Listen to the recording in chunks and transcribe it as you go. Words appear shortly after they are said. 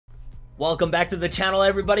Welcome back to the channel,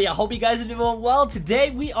 everybody. I hope you guys are doing well.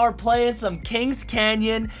 Today we are playing some Kings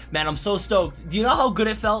Canyon. Man, I'm so stoked. Do you know how good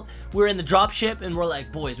it felt? We're in the drop ship and we're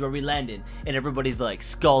like, boys, where we landing? And everybody's like,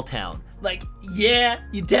 Skull Town. Like, yeah,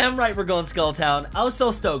 you damn right we're going Skull Town. I was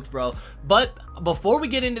so stoked, bro. But before we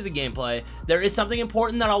get into the gameplay, there is something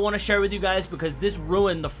important that I want to share with you guys because this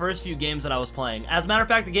ruined the first few games that I was playing. As a matter of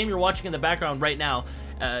fact, the game you're watching in the background right now,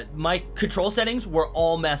 my control settings were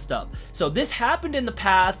all messed up. So this happened in the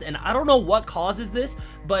past, and I don't know what causes this,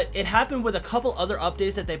 but it happened with a couple other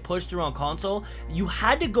updates that they pushed through on console. You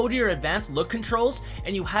had to go to your advanced look controls,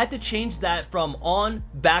 and you had to change that from on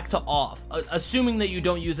back to off, assuming that you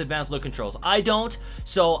don't use advanced look controls. I don't,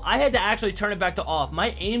 so I had to actually turn it back to off. My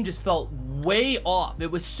aim just felt way off.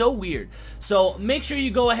 It was so weird. So make sure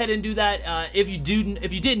you go ahead and do that. If you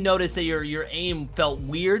did notice that your aim felt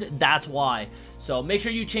weird, that's why. So make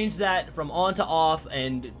sure you change that from on to off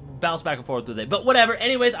and bounce back and forth with it. But whatever.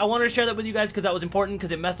 Anyways, I wanted to share that with you guys because that was important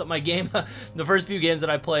because it messed up my game the first few games that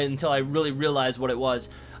I played until I really realized what it was.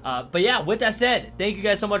 But yeah, with that said, thank you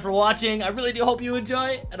guys so much for watching. I really do hope you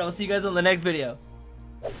enjoy, and I'll see you guys on the next video.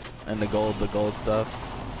 And the gold stuff.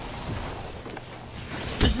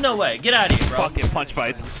 There's no way. Get out of here, bro. Fucking punch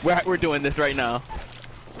fights. We're doing this right now.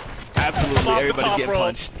 Absolutely, everybody's getting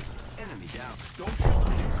punched.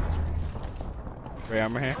 Ray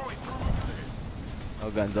armor here. No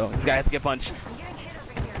guns though. This guy has to get punched.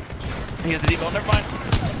 He has a deep. Oh, never mind.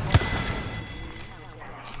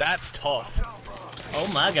 That's tough. Oh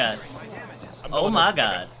my god. Oh my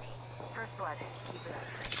god.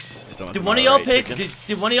 Did one of y'all pick?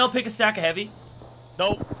 Did one of y'all pick a stack of heavy?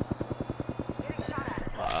 Nope.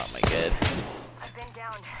 Oh my god.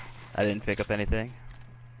 I didn't pick up anything.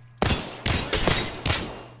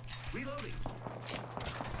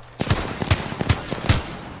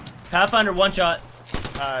 Pathfinder one shot.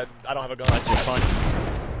 I don't have a gun. I just punch.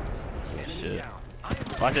 Shit.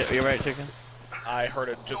 Watch it. Are you right, chicken? I heard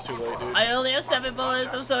it just too late, dude. I only have 7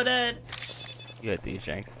 bullets. I'm so dead. You got these,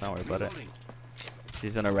 Janks. Don't worry about it.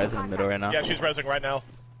 She's gonna res in the middle right now. Yeah, she's resing right now.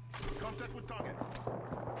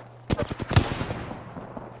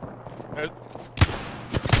 Nice.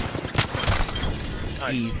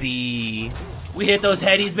 Easy. We hit those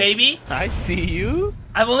headies, baby. I see you.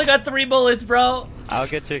 I've only got 3 bullets, bro. I'll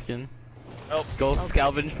get chicken. Oh. Go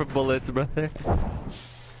scavenge for bullets, brother.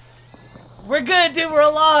 We're good, dude. We're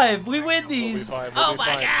alive. We win these. We'll be fine. Oh my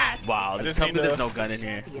god. Wow. I just Tell me need to- there's no gun in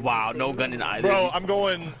here. Wow, no gun in either. Bro, I'm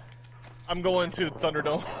going to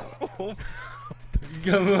Thunderdome.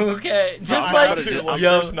 Okay. Just I'm like,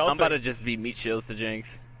 I'm about to just beat meat shields to Jinx.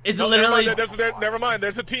 it's No, literally. never mind.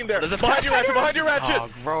 There's a team there. There's a Behind you, Ratchet. Behind you, Ratchet. Oh,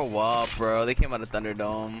 grow up, bro. They came out of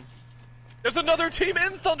Thunderdome. There's another team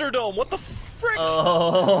in Thunderdome. What the frick?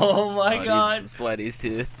 Oh my Oh, god. some sweaties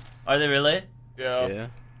too. Are they really? Yeah. Yeah.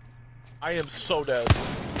 I am so dead.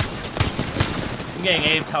 I'm getting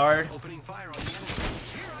aped hard. Opening fire on the enemy.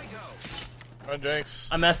 Here I go. Run, Jinx.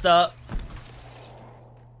 I messed up.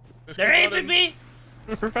 Just They're keep aping running. me.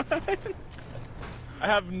 I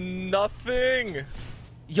have nothing.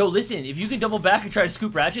 Yo, listen. If you can double back and try to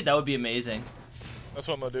scoop Ratchet, that would be amazing. That's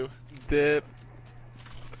what I'm gonna do. Dip.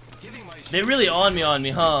 Giving my They really on me,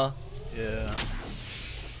 huh? Yeah.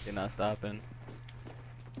 They're not stopping.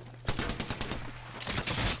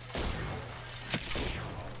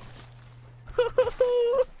 Go,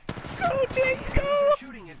 Jinx, go! They're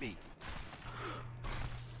shooting at me.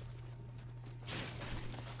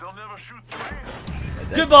 They'll never shoot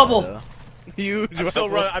through. Good bubble. Huge. I'm still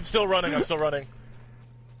running. I'm still running.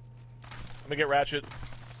 I'm gonna get Ratchet.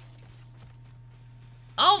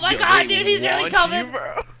 Oh my Yo, god, they dude. He's really want coming. you,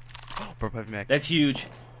 bro. Bro, Mac. That's huge.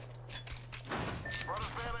 Brothers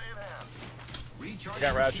banner in hand. I Recharging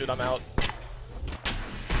got Ratchet. I'm out.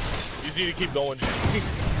 You just need to keep going.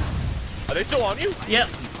 Are they still on you? Yep.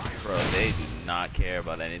 Bro, they do not care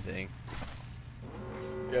about anything.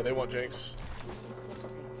 Yeah, they want Jinx.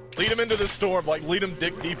 Lead him into the storm. Like, lead him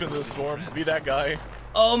dick deep into the storm. Be that guy.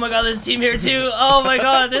 Oh my god, there's a team here too. Oh my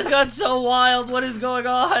god, this got so wild. What is going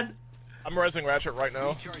on? I'm resing Ratchet right now.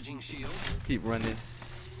 Recharging shield. Keep running.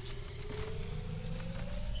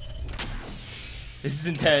 This is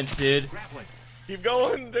intense, dude. Grappling. Keep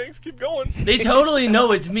going, Jinx. Keep going. They totally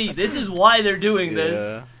know it's me. This is why they're doing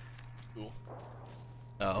this. Cool.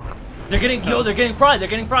 Oh. They're getting killed. They're getting fried. They're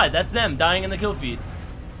getting fried. That's them dying in the kill feed.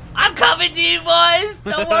 I'm coming to you, boys.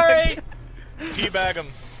 Don't worry. Teabag them.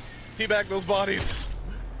 Teabag those bodies.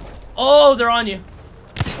 Oh, they're on you.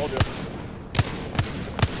 Hold you.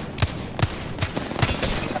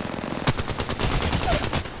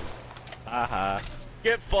 Haha.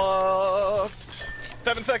 Get fucked.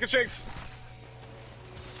 7 seconds, Jinx.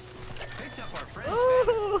 Picked up our friend's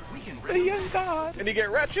banner. We can The young god. And you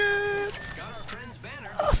get wretched. Got our friend's banner.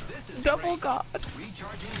 This is Double great. god.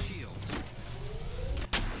 Recharging shields.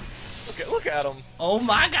 Look at him. Oh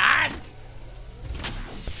my god!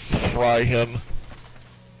 Fry him.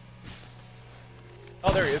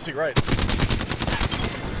 Oh, there he is. He right.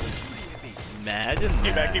 Imagine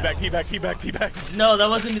Teabag, that. teabag. No, that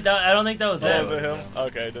wasn't. That, I don't think that was Oh, him. was it him?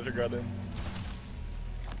 Okay, disregard him.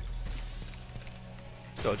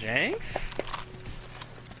 Go Janks.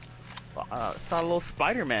 Wow, I thought little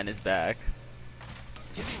Spider-Man is back.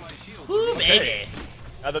 Giving my shields. Ooh, Okay. baby.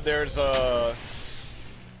 Now that there's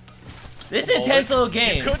This is an intense little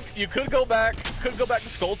game. You could go back to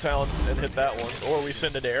Skull Town and hit that one, or we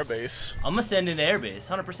send it to airbase. I'm gonna send it to airbase,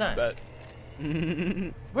 100%. Bet.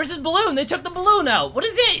 Where's his balloon? They took the balloon out. What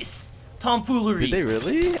is this? Tomfoolery. Did they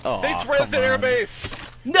really? Oh, They spread come to on. airbase.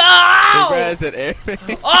 No! They spread to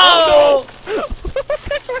airbase. Oh!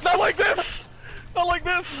 Not like this. Not like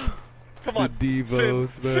this. Come on. The Devos,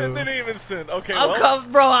 Sin bro. didn't even sin. Okay, I'm well.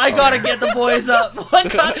 bro, I gotta get the boys up.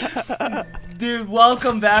 Dude,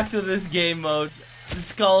 welcome back to this game mode.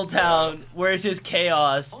 Skull Town, where it's just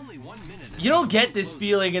chaos. Only 1 minute. You don't get this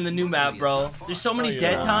feeling in the new map, bro. There's so many Oh,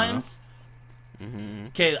 dead yeah. times. Mm-hmm.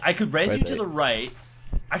 Okay, I could res Right you to there. the right.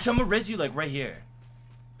 Actually, I'm gonna res you like right here.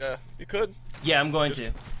 Yeah, you could. Yeah, I'm going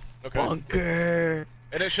to. Okay. Bunker.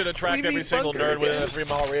 And it should attract What do you every mean single bunker nerd within a again?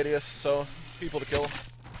 3-mile radius, so people to kill.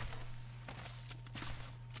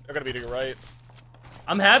 They're gonna be to your right.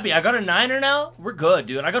 I'm happy. I got a 9er now. We're good,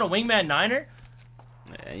 dude. I got a wingman 9er.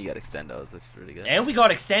 Yeah, you got extendos, which is really good. And we got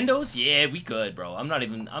extendos. Yeah, we good, bro. I'm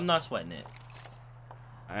not sweating it.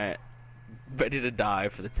 Alright. Ready to die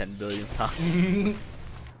for the 10 billion time.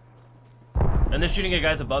 And they're shooting at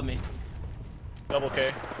guys above me. Double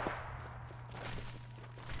K.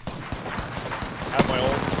 Have my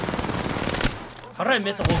ult. How did I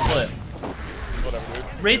miss a whole clip? Whatever,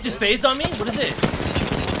 dude. Wraith just phased on me? What is this?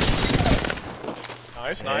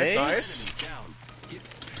 Nice, Hey. nice. Down. Get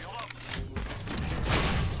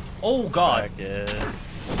Oh, God. Back it.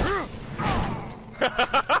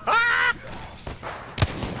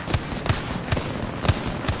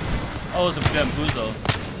 Oh, it's a bamboozle. I am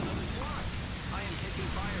taking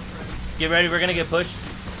fire, friends. Get ready. We're going to get pushed.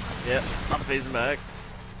 Yep, I'm phasing back.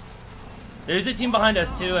 There's a team behind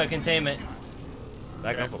us, too, at containment.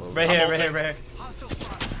 Back up a little Right bit. here, right here, right here. Hostile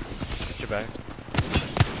spotted. Get your back.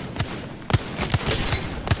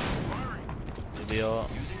 Good deal.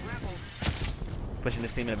 Using grapple. Pushing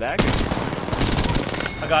this team in the back.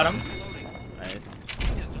 I got him. Reloading. Nice.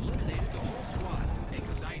 Just eliminated the whole squad.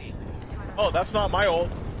 Exciting. Oh, that's not my ult.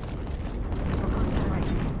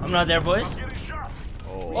 I'm not there, boys. Getting shot.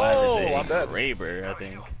 Oh, Oh, that is I'm dead. a Raber, I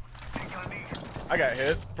think. Taking a knee. I got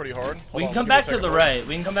hit pretty hard. Hold We on, can come give me a back to second, the boys. right.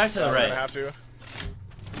 We can come back to the We're gonna right. have to.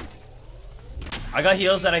 I got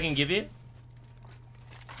heals that I can give you.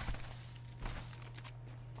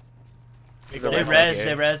 They They're They right res, here.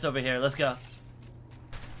 they rezzed over here. Let's go.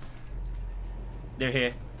 They're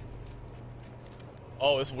here.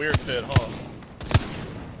 Oh, it's weird fit, huh?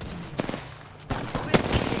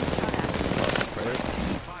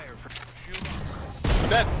 Fire for I'm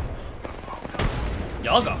dead.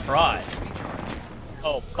 Y'all got fried.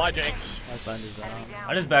 Oh, bye, Janks. My thunder's down.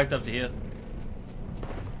 I just backed up to here.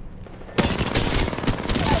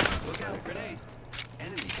 Look out, grenade.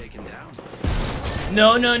 Enemy taken down.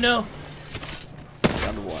 No, no, no.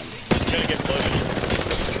 Down to one. Gonna get pushed.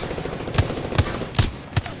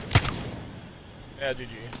 Yeah, GG.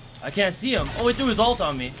 I can't see him. Oh, he threw his ult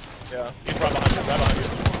on me. Yeah, he's right behind you, right behind you.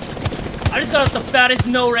 I just got the fattest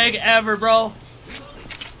no-reg ever, bro. Only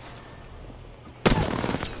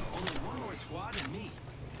one more squad and me.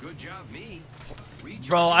 Good job, me.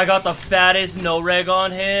 Bro, I got the fattest no-reg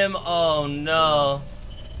on him. Oh, no.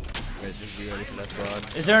 Guys, just be ready for that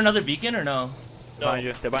squad. Is there another beacon or no? They're behind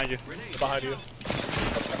you. They're behind you. Grenade. Behind you.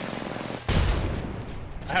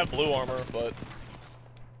 I have blue armor, but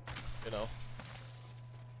you know,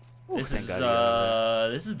 This thank is, God you got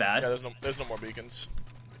this is yeah. bad. There's no more beacons.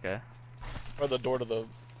 Okay. Or the door to the.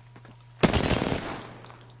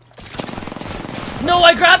 No,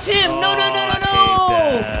 I grabbed him! No, no, no, no,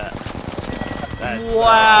 no!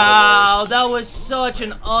 Wow, that was such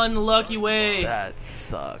an unlucky way. That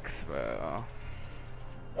sucks, bro.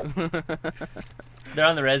 They're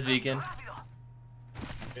on the res beacon.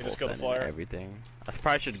 You just kill the Bullpen and flyer. everything. I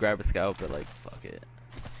probably should grab a scout, but like, fuck it.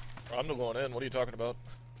 I'm not going in. What are you talking about?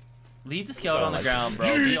 Leave the scout on the ground,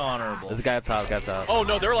 bro. Be honorable. There's a guy up top, guy up top. Oh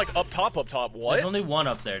no, they're like up top, up top. What? There's only one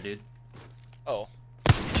up there, dude. Oh.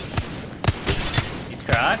 He's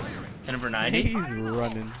cracked. Number 90. He's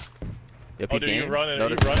running. Yo, Oh, dude, you game. running,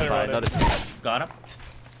 Notice you running, him, running. notice him. Got him.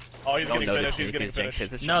 Oh, he's Don't getting know finished. this He's getting JankZ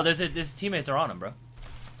finished. is No, his teammates are on him, bro.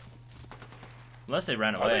 Unless they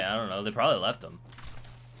ran away, they? I don't know. They probably left him.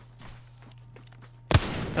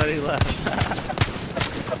 Thought he left.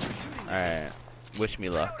 Alright. Wish me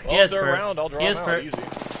luck. Well, He has if they're perk. around, I'll draw He has them out. perk. Easy.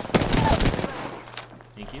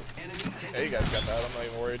 Thank you. Hey, you guys got that. I'm not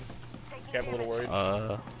even worried. Okay, I'm a little worried.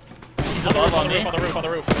 He's above on me. On the roof, on the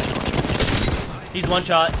roof. He's one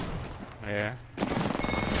shot. Yeah.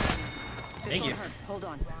 Thank you. Hold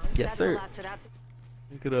on. Yes, That's sir. the last of that.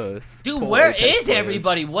 Look at us. Dude, Full where Apex is players.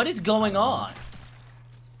 everybody? What is going on?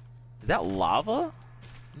 Is that lava?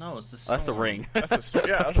 No, it's the Oh, storm. that's the ring. That's a storm.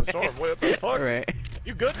 Yeah, that's a storm. What the fuck? Alright.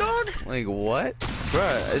 You good, dog? Like, what?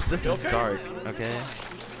 Bruh, this You is okay? dark, okay?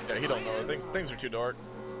 Yeah, he don't know. Things are too dark.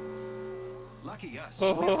 Lucky us.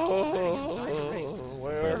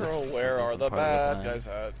 Where are the bad guys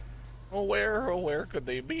at? Oh, where could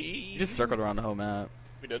they be? You just circled around the whole map.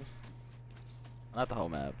 We did. Not the whole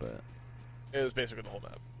map, but... It was basically the whole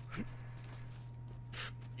map.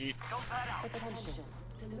 Eat.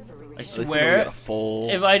 I swear,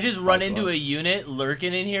 if I just run into a a... unit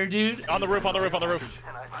lurking in here, dude, On the roof, on the roof, on the roof.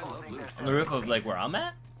 I love loot. on the roof of like where I'm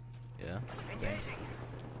at. Yeah.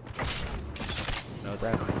 No,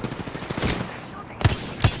 that.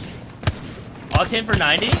 Octane for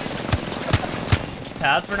 90.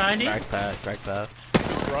 Path for 90. Crack path, crack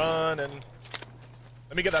path. Run and...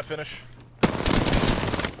 Let me get that finish.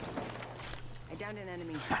 I downed an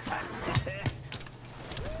enemy.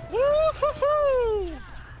 Woo-hoo-hoo!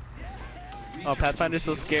 Oh, Pathfinder's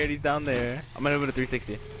so scared, he's down there. I'm gonna move to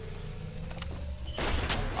 360.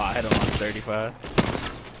 Oh, I hit him on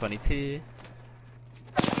 35. 22.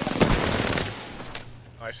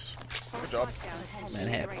 Nice. Good job. Man,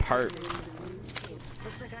 had perp.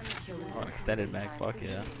 Oh, extended mag, fuck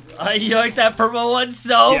yeah. I yoinked that purple one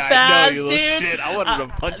so fast, you dude. little shit. I wanted to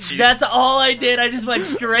punch you. That's all I did. I just went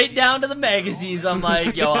straight down to the magazines. I'm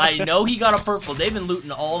like, yo, I know he got a purple. They've been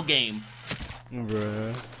looting all game.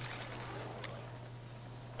 Bruh.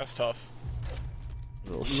 That's tough.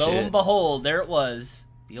 Little Lo and shit. behold, there it was.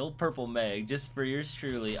 The old purple mag, just for yours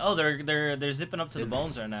truly. Oh, they're zipping up to the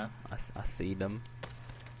bones right now. I see them.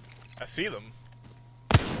 I see them.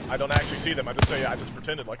 I don't actually see them. I just say I just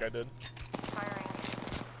pretended like I did.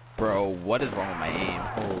 Bro, what is wrong with my aim?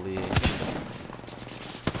 Holy. Hit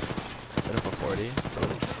him for 40.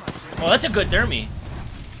 Oh, that's a good thermi.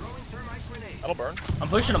 That'll burn. I'm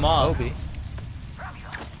pushing them off. Obi.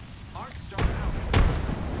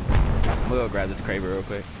 I'm gonna go grab this Kraber real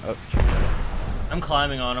quick. Oh, I'm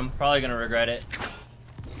climbing on him. Probably gonna regret it.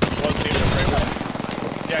 Wasn't even a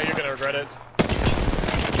framework. Yeah, you're gonna regret it.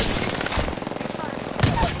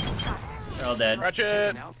 They're all dead.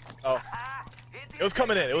 Ratchet. Oh, it was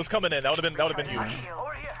coming in. It was coming in. That would have been huge.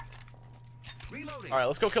 Reloading. All right,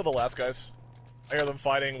 let's go kill the last guys. I hear them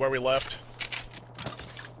fighting where we left.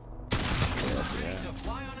 To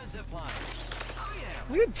fly on a zip line. Oh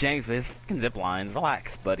yeah. look at JankZ with his fucking zip lines.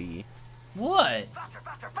 Relax, buddy. What?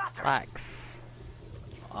 Relax.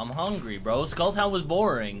 I'm hungry, bro. Skulltown was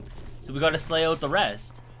boring, so we gotta slay out the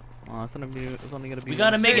rest. Oh, it's only gonna be. We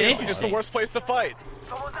gotta make it It's the interesting. worst place to fight.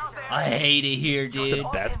 I hate it here, It's dude. the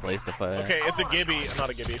best place to fight. Okay, it's a Gibby, not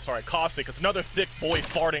a Gibby, sorry, Caustic. It's another thick boy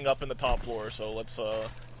farting up in the top floor, so let's,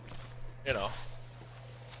 you know.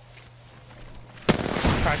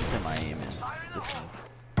 Practicing my aim.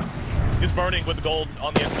 He's burning with the gold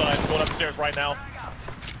on the inside, going upstairs right now.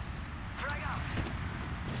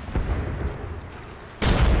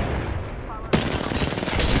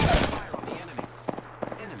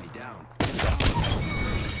 Enemy down.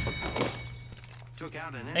 Took out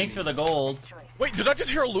an enemy. Thanks for the gold. Wait, did I just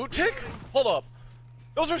hear a loot tick? Hold up.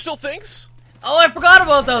 Those are still things? Oh, I forgot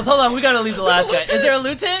about those. Hold on, we gotta leave the last guy. Is there a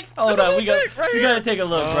loot tick? Hold on, we tick right gotta here. take a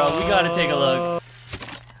look, bro. We gotta take a look.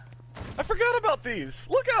 I forgot about these.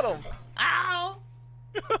 Look at them. Ow!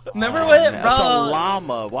 Remember when, That's a bro?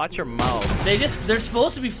 llama. Watch your mouth. They're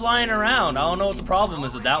supposed to be flying around. I don't know what the problem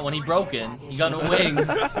is with that one. He broken. He got no wings.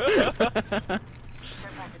 It's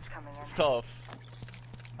tough.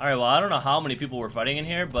 All right, well, I don't know how many people were fighting in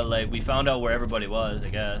here, but like we found out where everybody was, I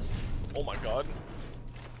guess. Oh my god.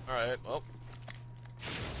 Alright, well.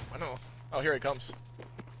 I know. Oh, here he comes.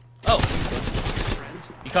 Oh,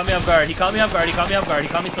 he caught me off guard. He caught me off guard. He caught me off guard. He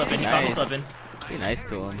caught me slipping. He caught me Nice. slipping. Be nice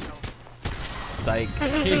to him. Psych.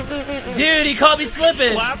 Dude, he caught me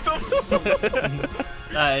slipping. Slapped him!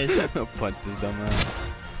 Nice. Punch his dumb ass.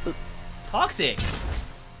 Toxic.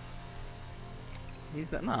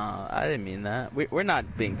 He's not. Nah, I didn't mean that. We're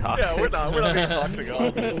not being toxic. Yeah, we're not being toxic at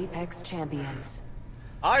all. Apex champions.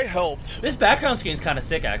 I helped. This background screen's kind of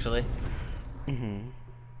sick, actually. Mhm.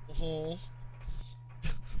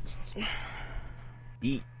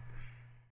 Eat.